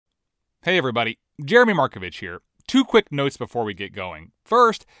Hey everybody, Jeremy Markovich here. Two quick notes before we get going.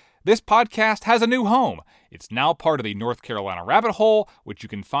 First, this podcast has a new home. It's now part of the North Carolina Rabbit Hole, which you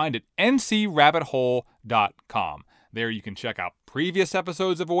can find at ncrabbithole.com. There you can check out previous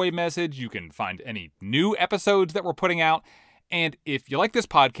episodes of Away Message. You can find any new episodes that we're putting out. And if you like this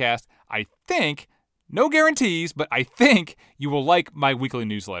podcast, I think, no guarantees, but I think you will like my weekly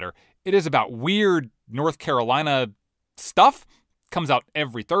newsletter. It is about weird North Carolina stuff. Comes out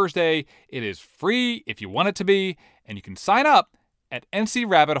every Thursday. It is free if you want it to be, and you can sign up at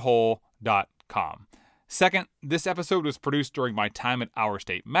ncrabbithole.com. Second, this episode was produced during my time at Our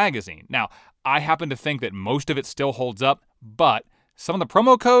State magazine. Now, I happen to think that most of it still holds up, but some of the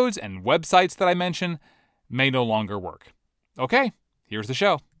promo codes and websites that I mention may no longer work. Okay, here's the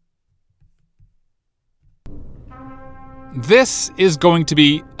show. This is going to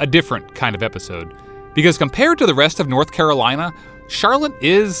be a different kind of episode, because compared to the rest of North Carolina, Charlotte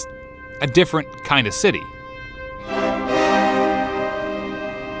is a different kind of city.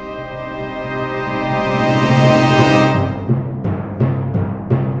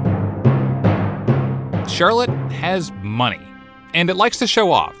 Charlotte has money, and it likes to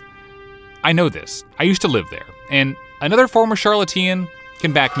show off. I know this. I used to live there, and another former Charlottean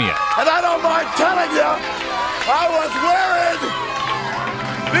can back me up. And I don't mind telling you, I was wearing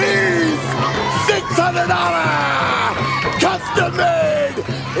these $600 custom-made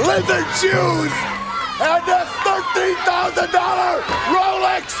leather shoes and this $13,000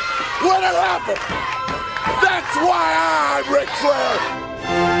 Rolex when it happened. That's why I'm Ric Flair.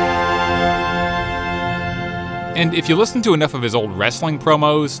 And if you listen to enough of his old wrestling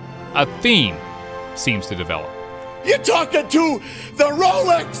promos, a theme seems to develop. You're talking to the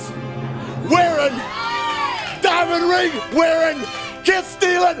Rolex wearing, diamond ring wearing, kiss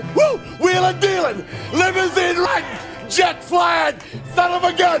stealing, wheeling dealing, limousine riding, jet flying, son of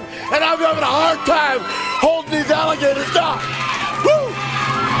a gun, and I'm having a hard time holding these alligators down.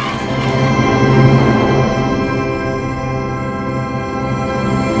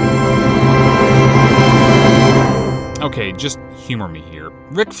 Woo! Okay, just humor me here.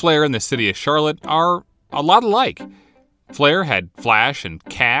 Ric Flair and the city of Charlotte are a lot alike. Flair had flash and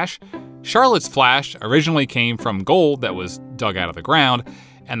cash. Charlotte's flash originally came from gold that was dug out of the ground,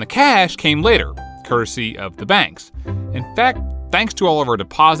 and the cash came later, courtesy of the banks. In fact, thanks to all of our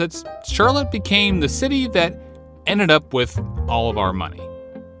deposits, Charlotte became the city that ended up with all of our money.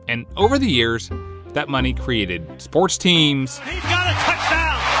 And over the years, that money created sports teams. He's got a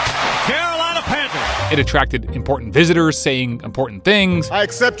touchdown! Carolina Panthers! It attracted important visitors saying important things. I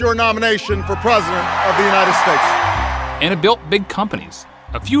accept your nomination for President of the United States. And it built big companies,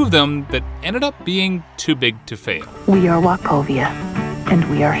 a few of them that ended up being too big to fail. We are Wachovia, and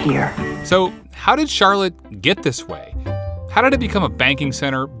we are here. So how did Charlotte get this way? How did it become a banking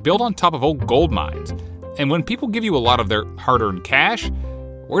center built on top of old gold mines? And when people give you a lot of their hard-earned cash,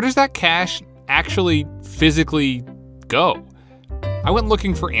 where does that cash actually physically go? I went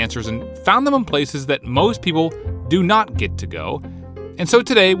looking for answers and found them in places that most people do not get to go. And so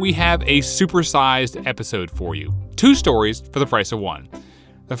today we have a supersized episode for you. 2 stories for the price of 1.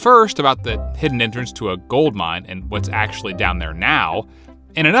 The first about the hidden entrance to a gold mine and what's actually down there now,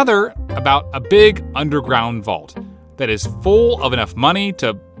 and another about a big underground vault that is full of enough money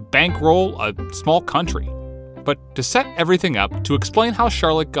to bankroll a small country. But to set everything up, to explain how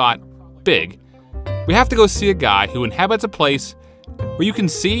Charlotte got big, we have to go see a guy who inhabits a place where you can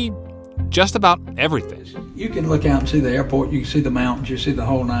see just about everything. You can look out and see the airport, you can see the mountains, you see the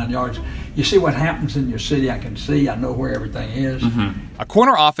whole 9 yards. You see what happens in your city, I can see, I know where everything is. A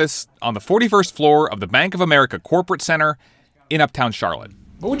corner office on the 41st floor of the Bank of America Corporate Center in Uptown Charlotte.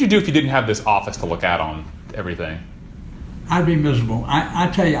 What would you do if you didn't have this office to look out on everything? I'd be miserable. I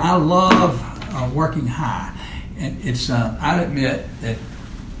tell you, I love working high. And it's, I'd admit that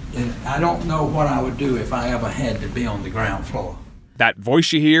I don't know what I would do if I ever had to be on the ground floor. That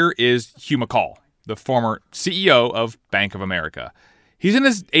voice you hear is Hugh McCall, the former CEO of Bank of America. He's in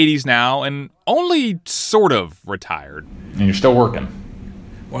his 80s now and only sort of retired. And you're still working.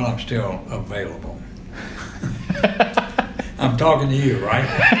 Well, I'm still available. I'm talking to you, right?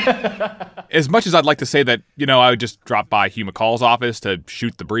 As much as I'd like to say that, I would just drop by Hugh McCall's office to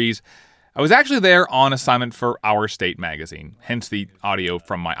shoot the breeze, I was actually there on assignment for Our State magazine, hence the audio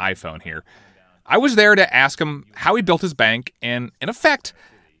from my iPhone here. I was there to ask him how he built his bank and, in effect,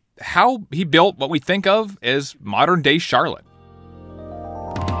 how he built what we think of as modern-day Charlotte.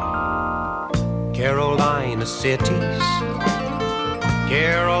 Carolina cities,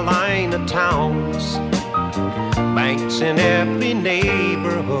 Carolina towns, banks in every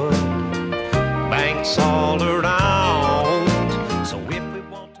neighborhood, banks all around. So if we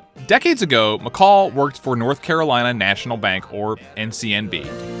want to... Decades ago, McCall worked for North Carolina National Bank, or NCNB.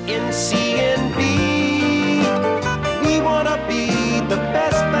 NCNB, we want to be the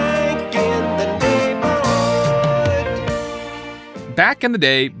best bank in the neighborhood. Back in the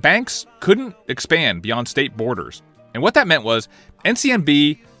day, banks couldn't expand beyond state borders. And what that meant was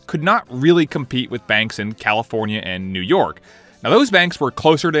NCNB could not really compete with banks in California and New York. Now, those banks were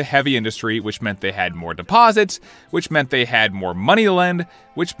closer to heavy industry, which meant they had more deposits, which meant they had more money to lend,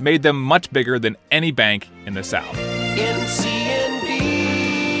 which made them much bigger than any bank in the South. NCNB,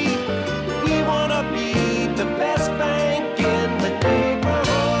 we want to be the best bank in the neighborhood.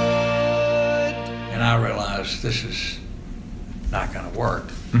 And I realized this is not going to work.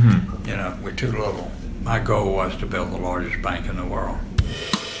 You know, we're too little. My goal was to build the largest bank in the world.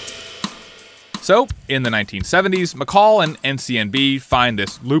 So, in the 1970s, McCall and NCNB find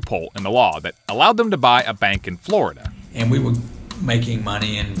this loophole in the law that allowed them to buy a bank in Florida. And we were making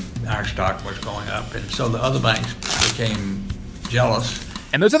money and our stock was going up. And so the other banks became jealous.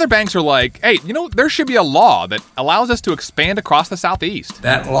 And those other banks are like, hey, you know, there should be a law that allows us to expand across the Southeast.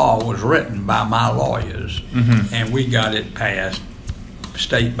 That law was written by my lawyers, and we got it passed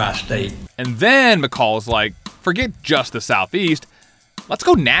state by state. And then McCall's like, forget just the Southeast, let's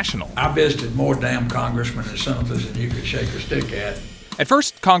go national. I visited more damn congressmen and senators than you could shake a stick at. At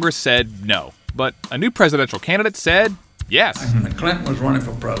first, Congress said no, but a new presidential candidate said yes. When Clinton was running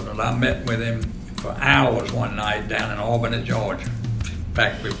for president, I met with him for hours one night down in Albany, Georgia. In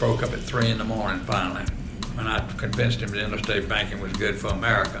fact, we broke up at 3 in the morning finally, and I convinced him that interstate banking was good for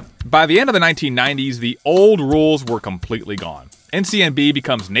America. By the end of the 1990s, the old rules were completely gone. NCNB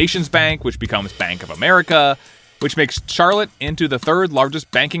becomes Nations Bank, which becomes Bank of America, which makes Charlotte into the third largest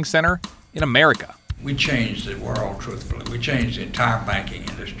banking center in America. We changed the world, truthfully. We changed the entire banking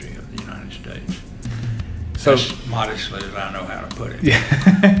industry of the United States. So, as modestly as I know how to put it.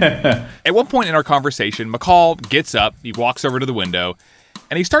 At one point in our conversation, McCall gets up, he walks over to the window,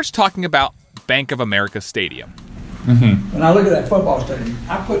 and he starts talking about Bank of America Stadium. When I look at that football stadium,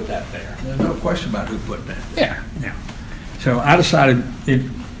 I put that there. There's no question about who put that. Yeah. So I decided if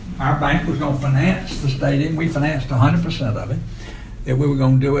our bank was going to finance the stadium, we financed 100% of it, that we were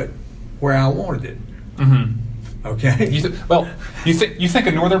going to do it where I wanted it. Okay? You think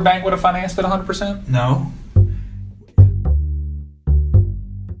a northern bank would have financed it 100%? No.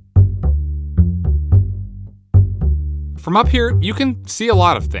 From up here, you can see a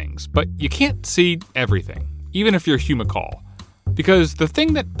lot of things, but you can't see everything, even if you're Hugh McCall. Because the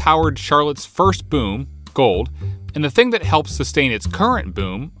thing that powered Charlotte's first boom, gold, and the thing that helps sustain its current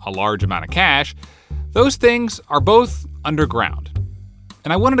boom, a large amount of cash, those things are both underground.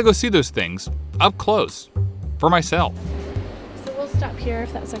 And I wanted to go see those things up close, for myself. So we'll stop here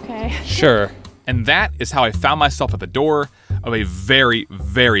if that's okay. Sure. And that is how I found myself at the door of a very,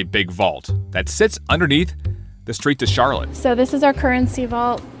 very big vault that sits underneath the streets of Charlotte. So this is our currency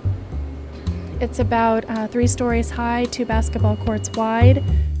vault. It's about 3 stories high, 2 basketball courts wide.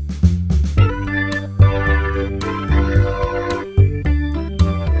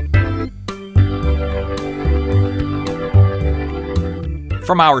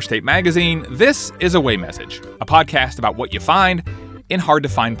 From Our State Magazine, this is Away Message, a podcast about what you find in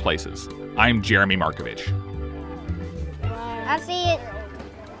hard-to-find places. I'm Jeremy Markovich. I see it.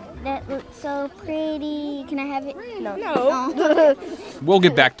 That looks so pretty. Can I have it? No. We'll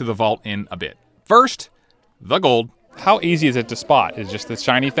get back to the vault in a bit. First, the gold. How easy is it to spot? Is just the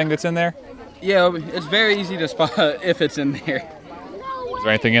shiny thing that's in there? Yeah, it's very easy to spot if it's in there. Is there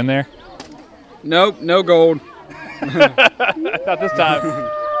anything in there? Nope, no gold. Not this time.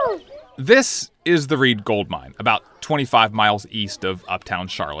 This is the Reed Gold Mine, about 25 miles east of uptown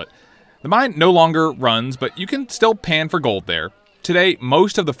Charlotte. The mine no longer runs, but you can still pan for gold there. Today,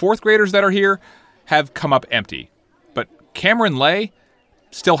 most of the 4th graders that are here have come up empty. But Cameron Lay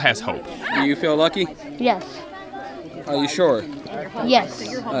still has hope. Do you feel lucky? Yes. Are you sure?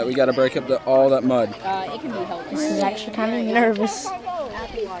 Yes. All right, we got to break up all that mud. This is actually kind of nervous.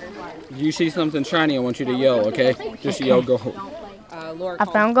 If you see something shiny, I want you to yell, okay? Just yell gold. I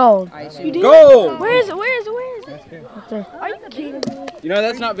found gold. Gold! Where is it? Right there. Are you kidding me? You know,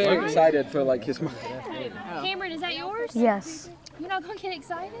 that's not very excited for, like, his mom. Cameron, is that yours? Yes. You're not going to get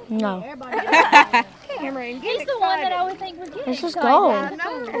excited? No. Cameron, he's the one that I would think would get It's just excited.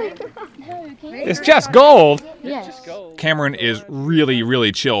 gold. No, It's just gold! Yes. Cameron is really,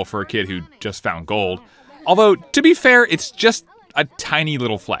 really chill for a kid who just found gold. Although, to be fair, it's just a tiny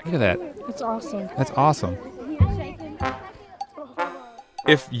little fleck. Look at that. It's awesome. That's awesome.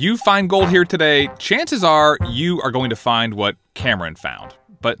 If you find gold here today, chances are you are going to find what Cameron found.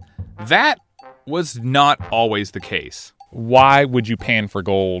 But that was not always the case. Why would you pan for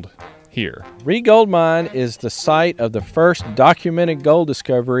gold here? Reed Gold Mine is the site of the first documented gold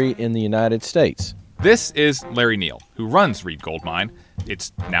discovery in the United States. This is Larry Neal, who runs Reed Gold Mine.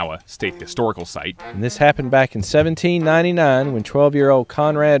 It's now a state historical site. And this happened back in 1799 when 12-year-old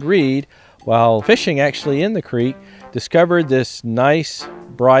Conrad Reed, while fishing actually in the creek, discovered this nice,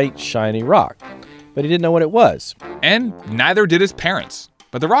 bright, shiny rock. But he didn't know what it was. And neither did his parents.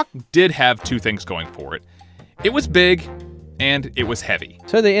 But the rock did have two things going for it. It was big, and it was heavy.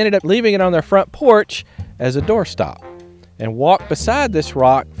 So they ended up leaving it on their front porch as a doorstop and walked beside this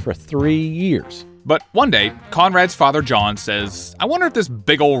rock for 3 years. But one day, Conrad's father, John, says, I wonder if this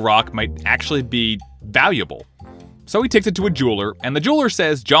big old rock might actually be valuable. So he takes it to a jeweler, and the jeweler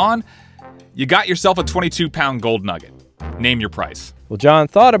says, John, you got yourself a 22-pound gold nugget. Name your price. Well, John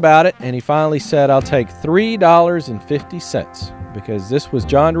thought about it, and he finally said, I'll take $3.50, because this was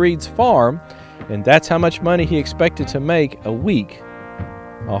John Reed's farm, and that's how much money he expected to make a week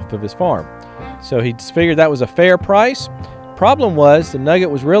off of his farm. So he figured that was a fair price. Problem was, the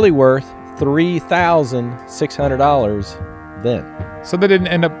nugget was really worth $3,600 then. So that didn't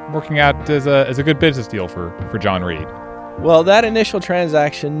end up working out as a good business deal for John Reed. Well, that initial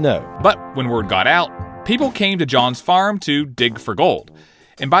transaction, no. But when word got out, people came to John's farm to dig for gold.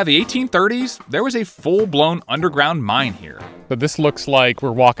 And by the 1830s, there was a full-blown underground mine here. But this looks like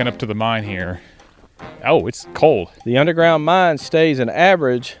we're walking up to the mine here. Oh, it's cold. The underground mine stays an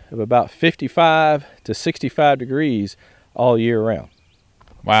average of about 55 to 65 degrees all year round.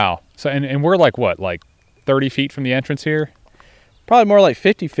 Wow. So and we're like what, like 30 feet from the entrance here? Probably more like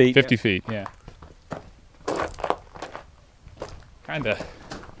 50 feet. 50 feet, yeah. Kind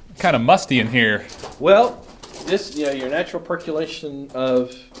of musty in here. Well, this, your natural percolation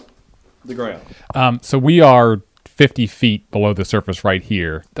of the ground. So we are 50 feet below the surface right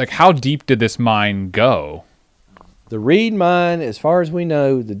here. Like, how deep did this mine go? The Reed mine, as far as we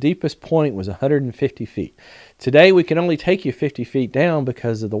know, the deepest point was 150 feet. Today, we can only take you 50 feet down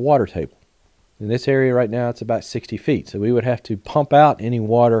because of the water table. In this area right now, it's about 60 feet. So we would have to pump out any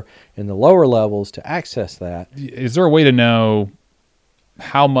water in the lower levels to access that. Is there a way to know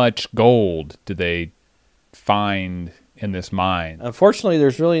how much gold did they find in this mine? Unfortunately,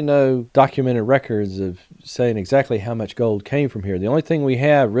 there's really no documented records of saying exactly how much gold came from here. The only thing we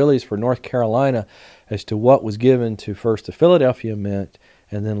have really is for North Carolina as to what was given to first the Philadelphia Mint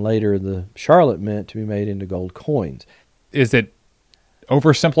and then later the Charlotte Mint to be made into gold coins. Is it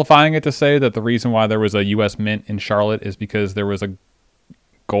oversimplifying it to say that the reason why there was a U.S. Mint in Charlotte is because there was a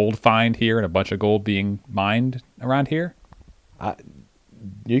gold find here and a bunch of gold being mined around here?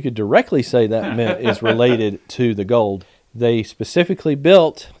 You could directly say that mint is related to the gold. They specifically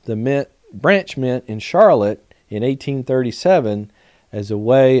built the branch mint in Charlotte in 1837 as a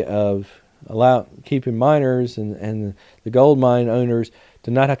way of keeping miners and the gold mine owners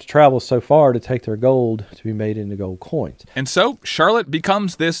to not have to travel so far to take their gold to be made into gold coins. And so Charlotte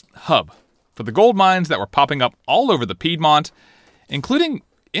becomes this hub for the gold mines that were popping up all over the Piedmont, including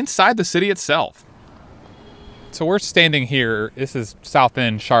inside the city itself. So we're standing here. This is South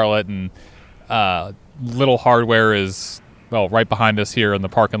End, Charlotte, and Little Hardware is, well, right behind us here in the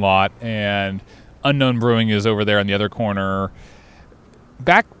parking lot, and Unknown Brewing is over there in the other corner.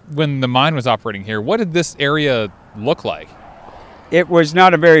 Back when the mine was operating here, what did this area look like? It was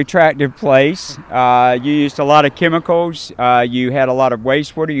not a very attractive place. You used a lot of chemicals. You had a lot of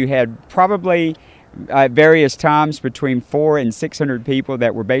wastewater. You had probably at various times between 400 and 600 people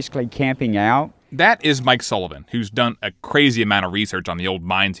that were basically camping out. That is Mike Sullivan, who's done a crazy amount of research on the old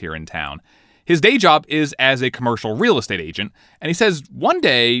mines here in town. His day job is as a commercial real estate agent, and he says one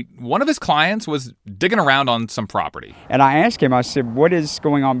day, one of his clients was digging around on some property. And I asked him, I said, what is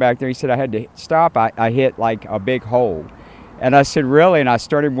going on back there? He said, I had to stop. I hit like a big hole. And I said, really? And I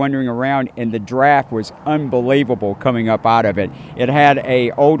started wandering around, and the draft was unbelievable coming up out of it. It had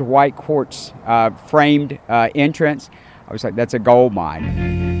a old white quartz framed entrance. I was like, that's a gold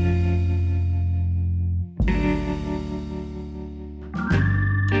mine.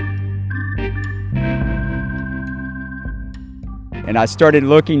 And I started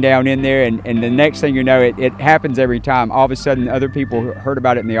looking down in there, and the next thing you know, it happens every time. All of a sudden, other people heard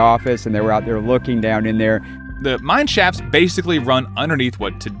about it in the office, and they were out there looking down in there. The mine shafts basically run underneath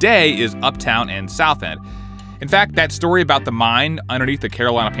what today is Uptown and South End. In fact, that story about the mine underneath the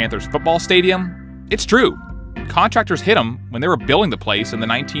Carolina Panthers football stadium, it's true. Contractors hit them when they were building the place in the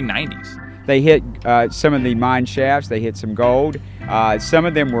 1990s. They hit some of the mine shafts, they hit some gold. Some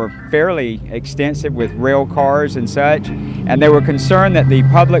of them were fairly extensive with rail cars and such, and they were concerned that the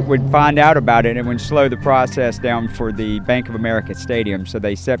public would find out about it and would slow the process down for the Bank of America Stadium, so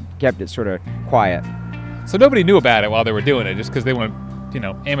they kept it sort of quiet. So nobody knew about it while they were doing it, just because they want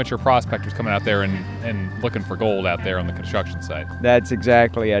amateur prospectors coming out there and looking for gold out there on the construction site. That's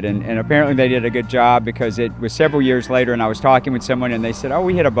exactly it. And apparently they did a good job, because it was several years later and I was talking with someone and they said, oh,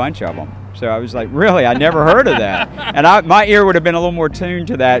 we hit a bunch of them. So I was like, really? I never heard of that. And my ear would have been a little more tuned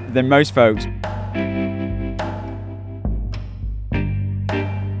to that than most folks.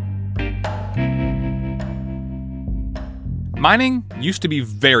 Mining used to be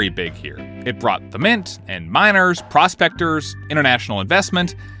very big here. It brought the mint and miners, prospectors, international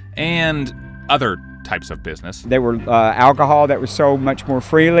investment, and other types of business. There were alcohol that was sold much more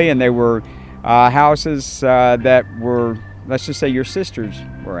freely, and there were houses that were, let's just say, your sisters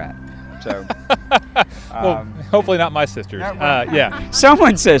were at. So, well, hopefully not my sisters. Yeah,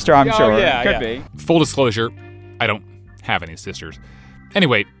 someone's sister, I'm sure. Yeah, could be. Full disclosure, I don't have any sisters.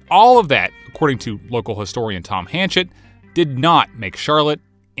 Anyway, all of that, according to local historian Tom Hanchett, did not make Charlotte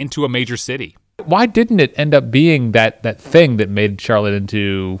into a major city. Why didn't it end up being that thing that made Charlotte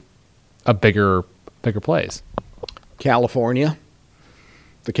into a bigger place? California.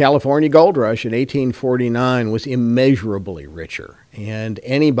 The California Gold Rush in 1849 was immeasurably richer, and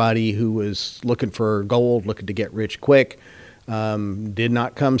anybody who was looking for gold, looking to get rich quick, did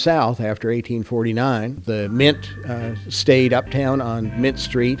not come south after 1849. The mint stayed uptown on Mint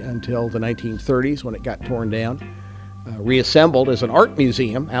Street until the 1930s, when it got torn down. Reassembled as an art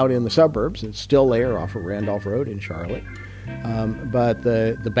museum out in the suburbs. It's still there off of Randolph Road in Charlotte. But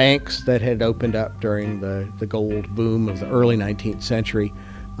the banks that had opened up during the gold boom of the early 19th century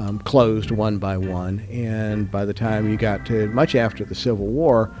closed one by one. And by the time you got to much after the Civil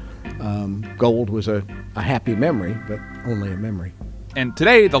War, gold was a happy memory, but only a memory. And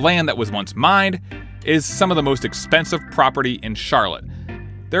today, the land that was once mined is some of the most expensive property in Charlotte.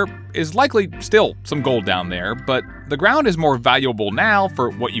 There is likely still some gold down there, but the ground is more valuable now for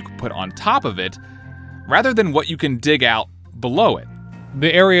what you can put on top of it, rather than what you can dig out below it.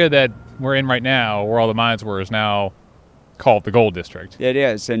 The area that we're in right now, where all the mines were, is now called the Gold District. It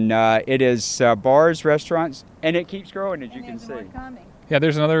is, and it is bars, restaurants, and it keeps growing, as you can see. Yeah,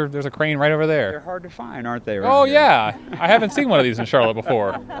 there's a crane right over there. They're hard to find, aren't they? Oh yeah, I haven't seen one of these in Charlotte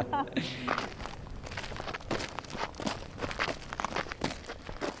before.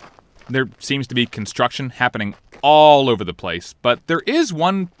 There seems to be construction happening all over the place, but there is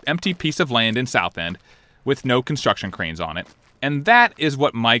one empty piece of land in South End with no construction cranes on it, and that is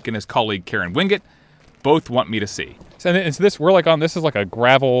what Mike and his colleague Karen Wingett both want me to see. So this is like a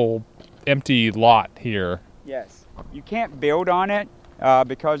gravel, empty lot here. Yes, you can't build on it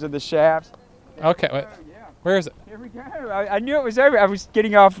because of the shafts. Okay, where is it? Here we go. I knew it was over. I was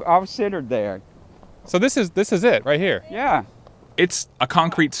getting off-centered there. So this is it right here. Yeah. It's a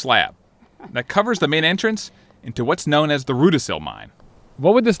concrete slab that covers the main entrance into what's known as the Rudisill mine.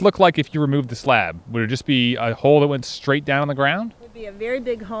 What would this look like if you removed the slab? Would it just be a hole that went straight down on the ground? It would be a very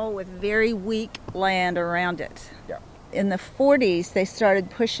big hole with very weak land around it. Yeah. In the 40s, they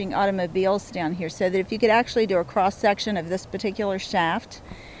started pushing automobiles down here, so that if you could actually do a cross-section of this particular shaft,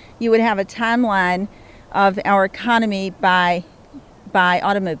 you would have a timeline of our economy by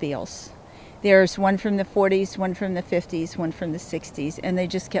automobiles. There's one from the 40s, one from the 50s, one from the 60s, and they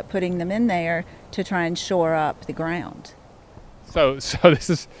just kept putting them in there to try and shore up the ground. So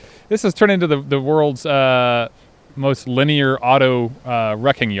this has turned into the world's most linear auto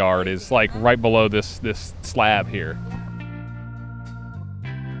wrecking yard. Is like right below this slab here.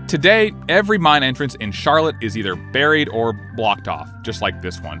 Today, every mine entrance in Charlotte is either buried or blocked off, just like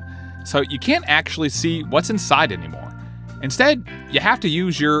this one. So you can't actually see what's inside anymore. Instead, you have to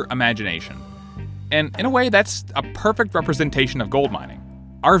use your imagination. And in a way, that's a perfect representation of gold mining.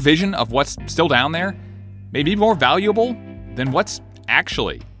 Our vision of what's still down there may be more valuable than what's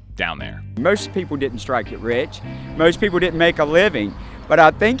actually down there. Most people didn't strike it rich. Most people didn't make a living. But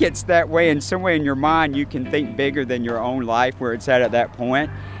I think it's that way in some way in your mind. You can think bigger than your own life, where it's at that point.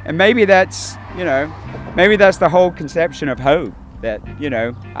 And maybe that's, maybe that's the whole conception of hope. That,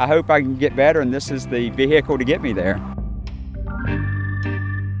 I hope I can get better, and this is the vehicle to get me there.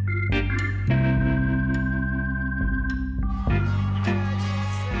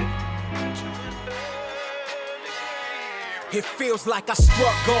 It feels like I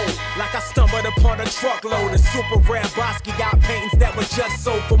struck gold, like I stumbled upon a truckload of super rare Bosky got paintings that were just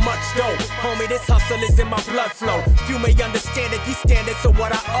sold for much dough. Homie, this hustle is in my blood flow. Few may understand it, these standards are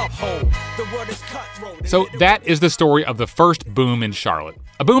what I uphold. The word is cutthroat. So that is the story of the first boom in Charlotte,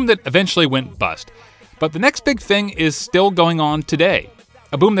 a boom that eventually went bust. But the next big thing is still going on today,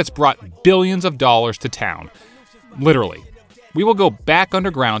 a boom that's brought billions of dollars to town. Literally. We will go back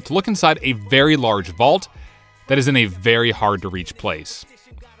underground to look inside a very large vault that is in a very hard-to-reach place.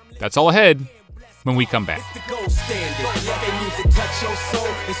 That's all ahead when we come back. It's the gold standard. Let the music touch your soul.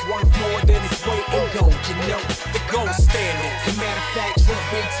 It's worth more than its weight in gold, you know. The gold standard. As a matter of fact, truth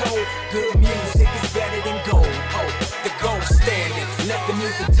be told, good music is better than gold. Oh, the gold standard. Let the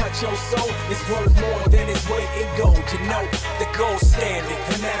music touch your soul. It's worth more than its weight in gold, you know. The gold standard.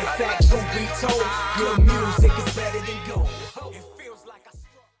 As a matter of fact, truth be told, good music is better than gold. It feels like a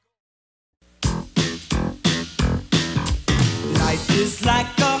Life is like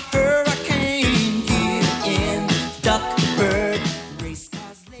a hurricane here in Duckburg.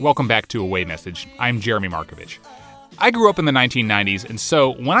 Welcome back to Away Message. I'm Jeremy Markovich. I grew up in the 1990s, and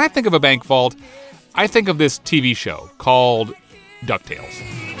so when I think of a bank vault, I think of this TV show called DuckTales.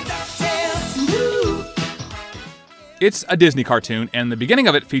 It's a Disney cartoon, and the beginning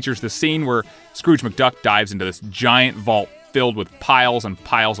of it features the scene where Scrooge McDuck dives into this giant vault filled with piles and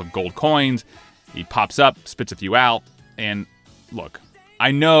piles of gold coins. He pops up, spits a few out, and look,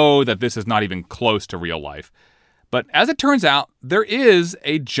 I know that this is not even close to real life, but as it turns out, there is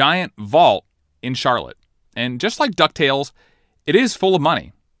a giant vault in Charlotte. And just like DuckTales, it is full of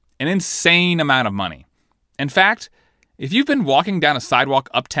money, an insane amount of money. In fact, if you've been walking down a sidewalk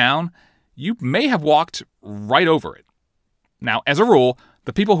uptown, you may have walked right over it. Now, as a rule,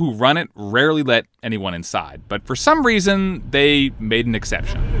 the people who run it rarely let anyone inside, but for some reason, they made an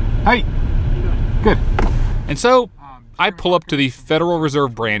exception. Hey, good. And so, I pull up to the Federal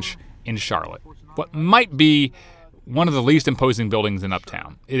Reserve branch in Charlotte, what might be one of the least imposing buildings in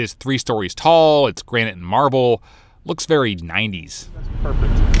Uptown. It is 3 stories tall, it's granite and marble, looks very 90s. That's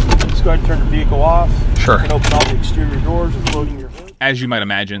perfect. Just go ahead and turn the vehicle off. Sure. You can open all the exterior doors and loading your hood. As you might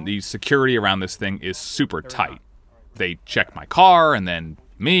imagine, the security around this thing is super tight. They check my car and then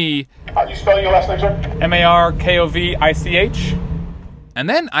me. How do you spell your last name, sir? Markovich. And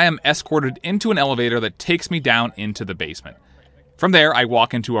then I am escorted into an elevator that takes me down into the basement. From there, I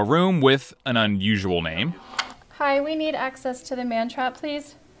walk into a room with an unusual name. Hi, we need access to the man trap,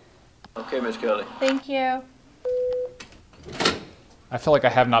 please. Okay, Miss Kelly. Thank you. I feel like I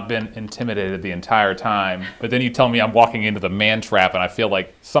have not been intimidated the entire time, but then you tell me I'm walking into the man trap and I feel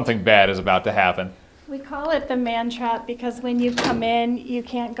like something bad is about to happen. We call it the man trap because when you come in, you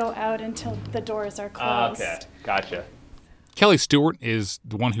can't go out until the doors are closed. Okay, gotcha. Kelly Stewart is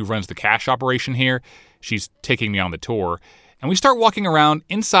the one who runs the cash operation here. She's taking me on the tour, and we start walking around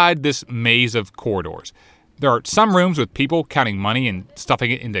inside this maze of corridors. There are some rooms with people counting money and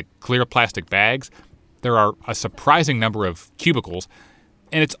stuffing it into clear plastic bags. There are a surprising number of cubicles,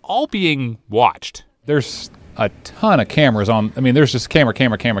 and it's all being watched. There's a ton of cameras on. I mean, there's just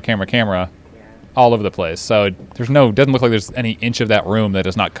camera all over the place. So doesn't look like there's any inch of that room that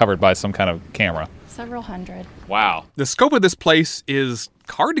is not covered by some kind of camera. Several hundred. Wow. The scope of this place is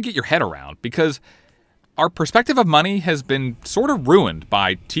hard to get your head around because our perspective of money has been sort of ruined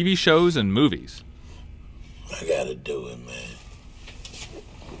by TV shows and movies. I gotta do it, man.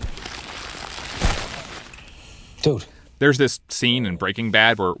 Dude. There's this scene in Breaking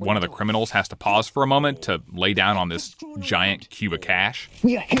Bad where one of the criminals has to pause for a moment to lay down on this giant cube of cash.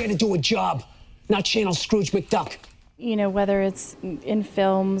 We are here to do a job, not channel Scrooge McDuck. You know, whether it's in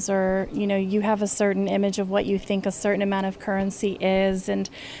films or, you know, you have a certain image of what you think a certain amount of currency is. And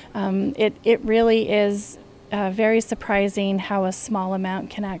it really is very surprising how a small amount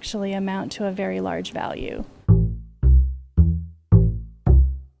can actually amount to a very large value.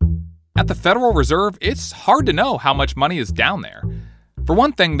 At the Federal Reserve, it's hard to know how much money is down there. For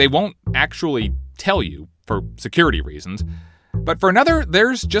one thing, they won't actually tell you for security reasons. But for another,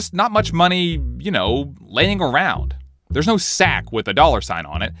 there's just not much money, laying around. There's no sack with a $sign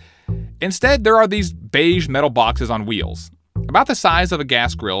on it. Instead, there are these beige metal boxes on wheels, about the size of a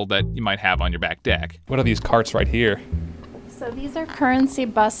gas grill that you might have on your back deck. What are these carts right here? So these are currency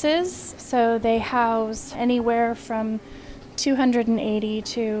buses. So they house anywhere from 280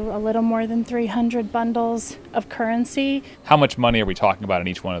 to a little more than 300 bundles of currency. How much money are we talking about in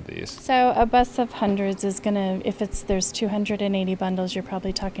each one of these? So a bus of hundreds is gonna, if there's 280 bundles, you're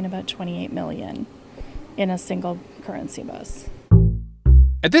probably talking about 28 million in a single currency bus.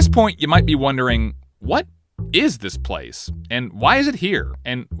 At this point, you might be wondering, what is this place? And why is it here?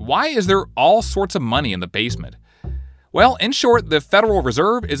 And why is there all sorts of money in the basement? Well, in short, the Federal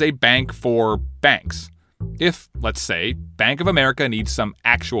Reserve is a bank for banks. If, let's say, Bank of America needs some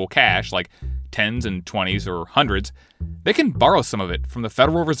actual cash, like 10s and 20s or hundreds, they can borrow some of it from the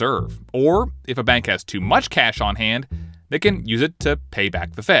Federal Reserve. Or, if a bank has too much cash on hand, they can use it to pay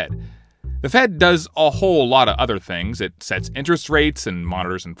back the Fed. The Fed does a whole lot of other things. It sets interest rates and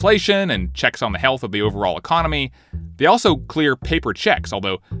monitors inflation and checks on the health of the overall economy. They also clear paper checks,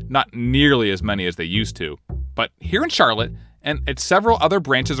 although not nearly as many as they used to. But here in Charlotte, And at several other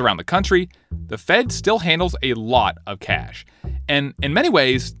branches around the country, the Fed still handles a lot of cash. And in many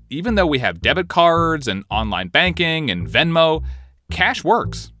ways, even though we have debit cards and online banking and Venmo, cash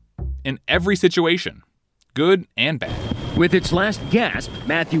works in every situation, good and bad. With its last gasp,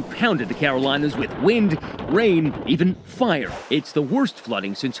 Matthew pounded the Carolinas with wind, rain, even fire. It's the worst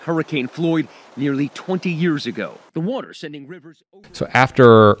flooding since Hurricane Floyd nearly 20 years ago. The water sending rivers... So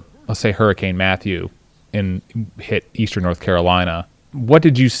after, let's say, Hurricane Matthew hit eastern North Carolina, what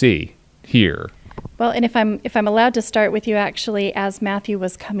did you see here? Well, and if I'm allowed to start with you actually as Matthew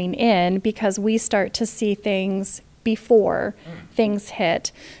was coming in, because we start to see things before things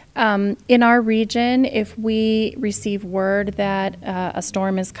hit. In our region, if we receive word that a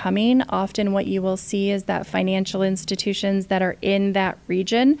storm is coming, often what you will see is that financial institutions that are in that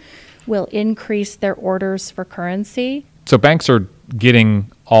region will increase their orders for currency. So banks are getting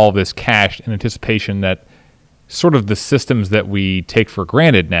all this cash in anticipation that sort of the systems that we take for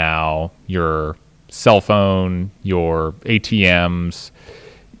granted now, your cell phone, your ATMs,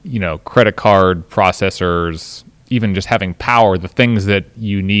 credit card processors, even just having power, the things that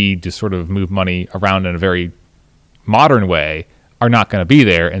you need to sort of move money around in a very modern way are not going to be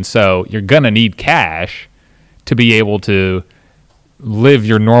there. And so you're going to need cash to be able to live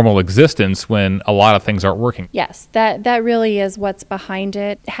your normal existence when a lot of things aren't working. Yes, that really is what's behind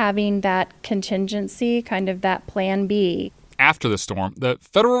it, having that contingency, kind of that plan B. After the storm, the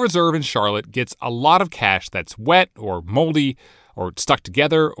Federal Reserve in Charlotte gets a lot of cash that's wet or moldy or stuck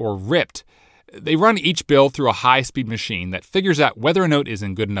together or ripped. They run each bill through a high-speed machine that figures out whether a note is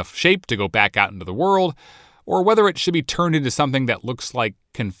in good enough shape to go back out into the world or whether it should be turned into something that looks like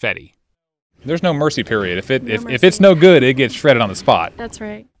confetti. There's no mercy period. If it's no good, it gets shredded on the spot. That's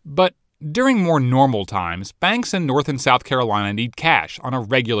right. But during more normal times, banks in North and South Carolina need cash on a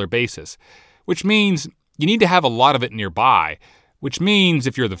regular basis, which means you need to have a lot of it nearby, which means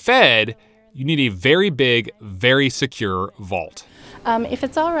if you're the Fed, you need a very big, very secure vault. If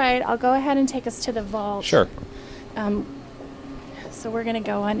it's all right, I'll go ahead and take us to the vault. Sure. So we're going to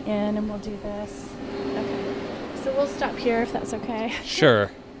go on in and we'll do this. Okay. So we'll stop here if that's okay.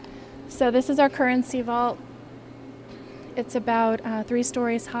 Sure. So this is our currency vault. It's about 3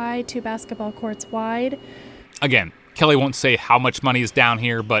 stories high, 2 basketball courts wide. Again, Kelly won't say how much money is down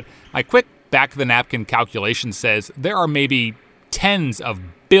here, but my quick back-of-the-napkin calculation says there are maybe tens of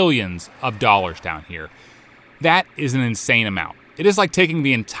billions of dollars down here. That is an insane amount. It is like taking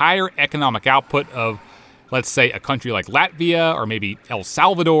the entire economic output of, let's say, a country like Latvia or maybe El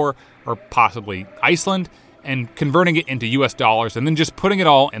Salvador or possibly Iceland and converting it into US dollars and then just putting it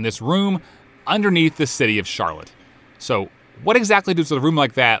all in this room underneath the city of Charlotte. So what exactly does a room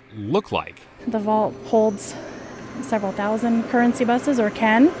like that look like? The vault holds several thousand currency buses, or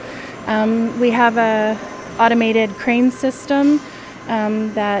can. We have a automated crane system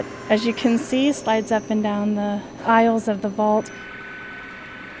that, as you can see, slides up and down the aisles of the vault.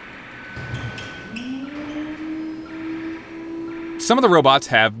 Some of the robots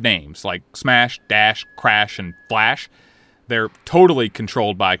have names like Smash, Dash, Crash, and Flash. They're totally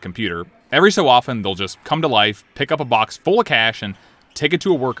controlled by a computer. Every so often, they'll just come to life, pick up a box full of cash, and take it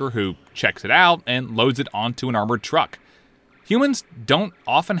to a worker who checks it out and loads it onto an armored truck. Humans don't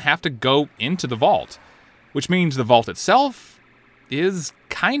often have to go into the vault, which means the vault itself is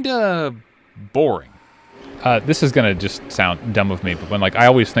kind of boring. This is going to just sound dumb of me, but when I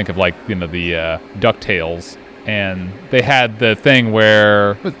always think of the DuckTales, and they had the thing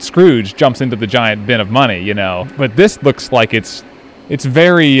where Scrooge jumps into the giant bin of money, But this looks like it's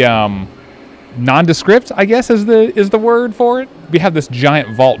very nondescript, I guess is the word for it. We have this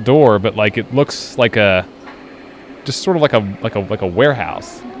giant vault door, but it looks like just sort of like a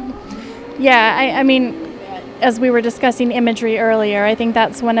warehouse. Yeah, I mean, as we were discussing imagery earlier, I think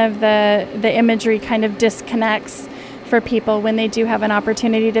that's one of the imagery kind of disconnects for people when they do have an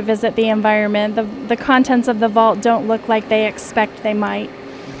opportunity to visit the environment. The contents of the vault don't look like they expect they might.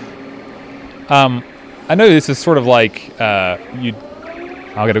 I know this is sort of like I'll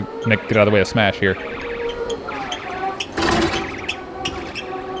get out of the way of Smash here.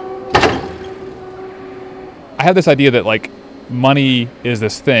 I have this idea that money is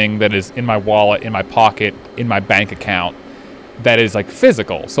this thing that is in my wallet, in my pocket, in my bank account that is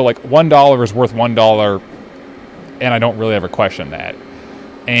physical. So $1 is worth $1. And I don't really ever question that.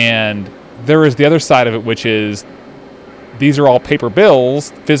 And there is the other side of it, which is these are all paper bills,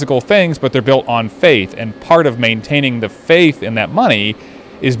 physical things, but they're built on faith. And part of maintaining the faith in that money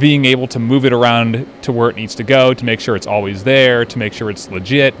is being able to move it around to where it needs to go, to make sure it's always there, to make sure it's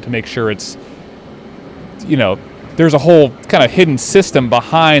legit, to make sure it's, there's a whole kind of hidden system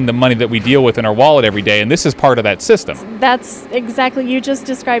behind the money that we deal with in our wallet every day, and this is part of that system. That's exactly, you just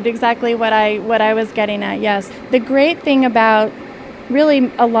described exactly what I was getting at, yes. The great thing about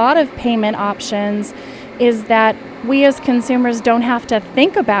really a lot of payment options is that we as consumers don't have to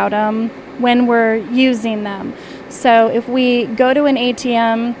think about them when we're using them. So if we go to an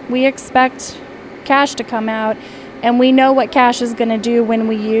ATM, we expect cash to come out, and we know what cash is going to do when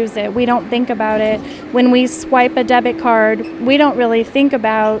we use it. We don't think about it. When we swipe a debit card, we don't really think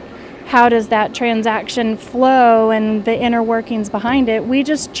about how does that transaction flow and the inner workings behind it. We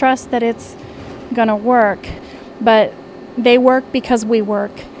just trust that it's going to work. But they work because we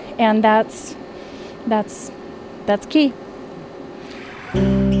work, and that's key.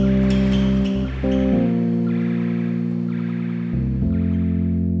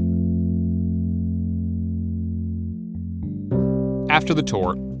 After the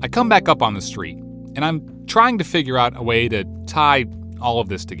tour, I come back up on the street, and I'm trying to figure out a way to tie all of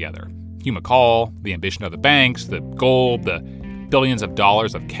this together. Hugh McCall, the ambition of the banks, the gold, the billions of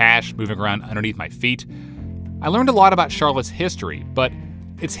dollars of cash moving around underneath my feet. I learned a lot about Charlotte's history, but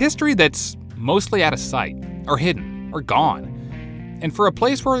it's history that's mostly out of sight, or hidden, or gone. And for a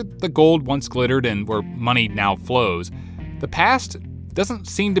place where the gold once glittered and where money now flows, the past doesn't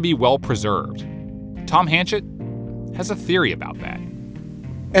seem to be well preserved. Tom Hanchett has a theory about that.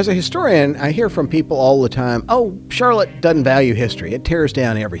 As a historian, I hear from people all the time, oh, Charlotte doesn't value history. It tears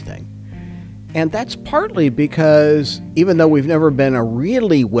down everything. And that's partly because even though we've never been a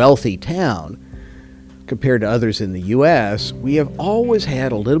really wealthy town compared to others in the U.S., we have always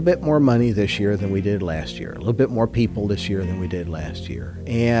had a little bit more money this year than we did last year, a little bit more people this year than we did last year.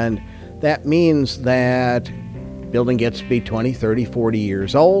 And that means that building gets to be 20, 30, 40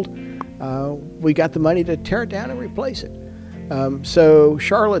 years old. We got the money to tear it down and replace it. So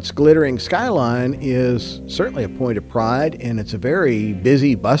Charlotte's glittering skyline is certainly a point of pride, and it's a very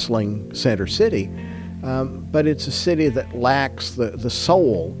busy, bustling center city. But it's a city that lacks the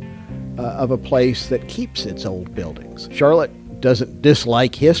soul of a place that keeps its old buildings. Charlotte doesn't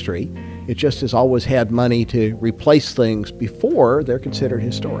dislike history. It just has always had money to replace things before they're considered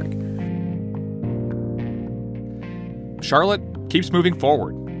historic. Charlotte keeps moving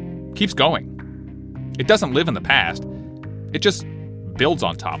forward, keeps going. It doesn't live in the past. It just builds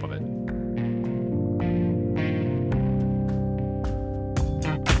on top of it.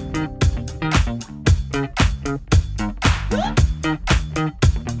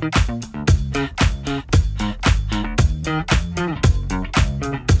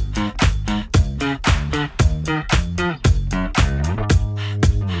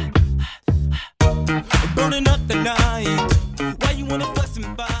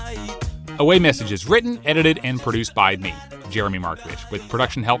 Away Message is written, edited, and produced by me, Jeremy Markovich, with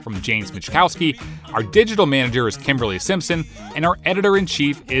production help from James Michkowski. Our digital manager is Kimberly Simpson, and our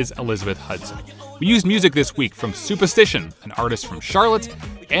editor-in-chief is Elizabeth Hudson. We used music this week from Supastition, an artist from Charlotte,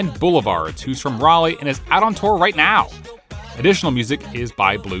 and Boulevards, who's from Raleigh and is out on tour right now. Additional music is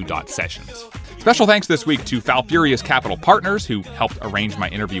by Blue Dot Sessions. Special thanks this week to Falfurious Capital Partners, who helped arrange my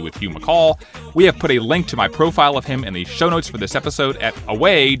interview with Hugh McCall. We have put a link to my profile of him in the show notes for this episode at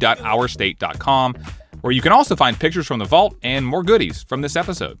away.ourstate.com, where you can also find pictures from the vault and more goodies from this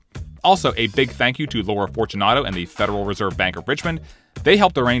episode. Also, a big thank you to Laura Fortunato and the Federal Reserve Bank of Richmond. They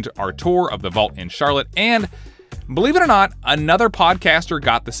helped arrange our tour of the vault in Charlotte, and believe it or not, another podcaster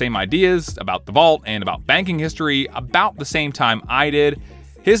got the same ideas about the vault and about banking history about the same time I did.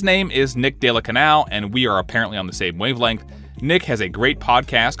 His name is Nick De La Canal, and we are apparently on the same wavelength. Nick has a great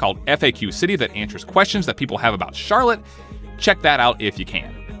podcast called FAQ City that answers questions that people have about Charlotte. Check that out if you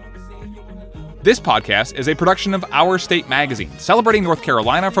can. This podcast is a production of Our State Magazine, celebrating North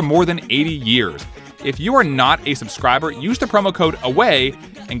Carolina for more than 80 years. If you are not a subscriber, use the promo code AWAY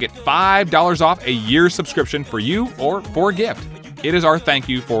and get $5 off a year's subscription for you or for a gift. It is our thank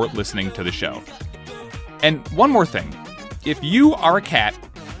you for listening to the show. And one more thing. If you are a cat,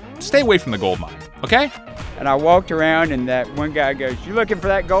 stay away from the gold mine, okay? And I walked around, and that one guy goes, "You looking for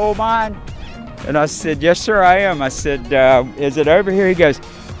that gold mine?" And I said, "Yes, sir, I am." I said, "Is it over here?" He goes,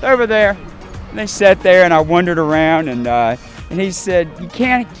 "It's over there." And they sat there, and I wandered around, and he said, "You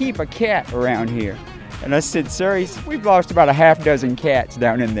can't keep a cat around here." And I said, "Sir," "we've lost about a half dozen cats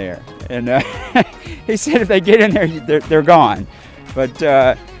down in there." And he said, "If they get in there, they're gone." But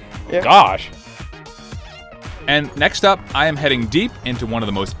gosh. And next up, I am heading deep into one of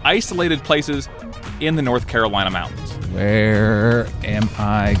the most isolated places in the North Carolina mountains. Where am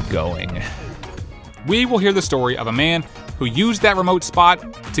I going? We will hear the story of a man who used that remote spot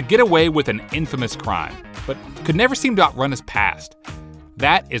to get away with an infamous crime, but could never seem to outrun his past.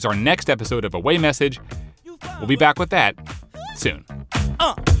 That is our next episode of Away Message. We'll be back with that soon.